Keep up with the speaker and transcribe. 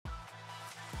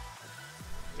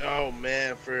Oh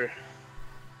man,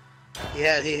 he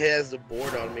has the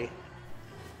board on me.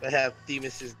 I have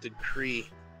Themis' decree,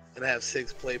 and I have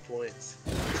 6 play points.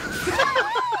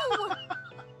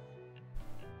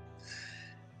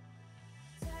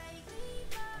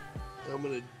 I'm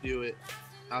gonna do it.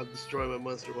 I'll destroy my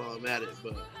monster while I'm at it,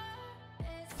 but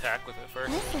attack with it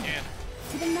first. Listen Yeah.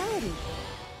 to the melody.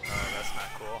 Oh, that's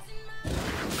not cool.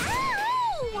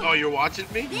 Ow! oh, you're watching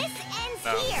me? This ends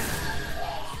No. here.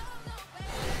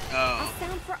 Oh, A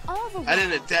sound for all the I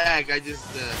didn't world. attack. I just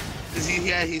cause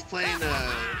he's playing with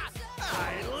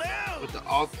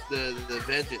the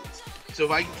vengeance. So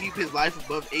if I can keep his life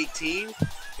above 18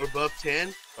 or above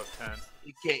 10, Above 10.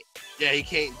 he can't. Yeah, he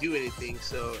can't do anything.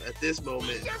 So at this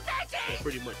moment, I'm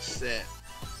pretty much set.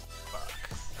 Fuck.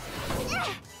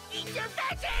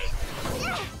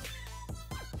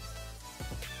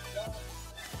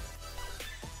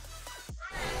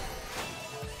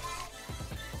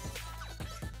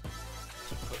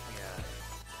 Should put me at.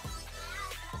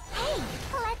 Hey,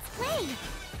 let's play.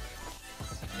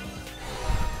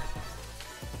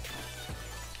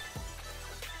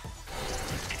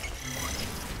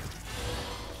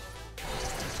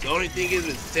 The only thing is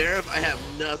with Seraph, I have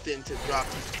nothing to drop.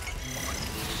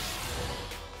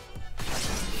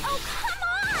 Oh, come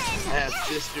on! I have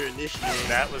Sister Initiate.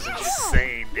 That was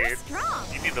insane, You're dude. strong.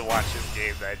 You need to watch this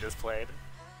game that I just played.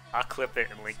 I'll clip it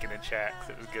and link it in chat because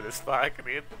it was good as fuck,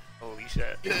 dude. Holy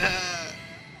shit.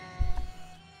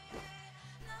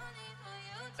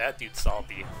 That dude's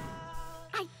salty.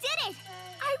 I did it!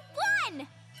 I won!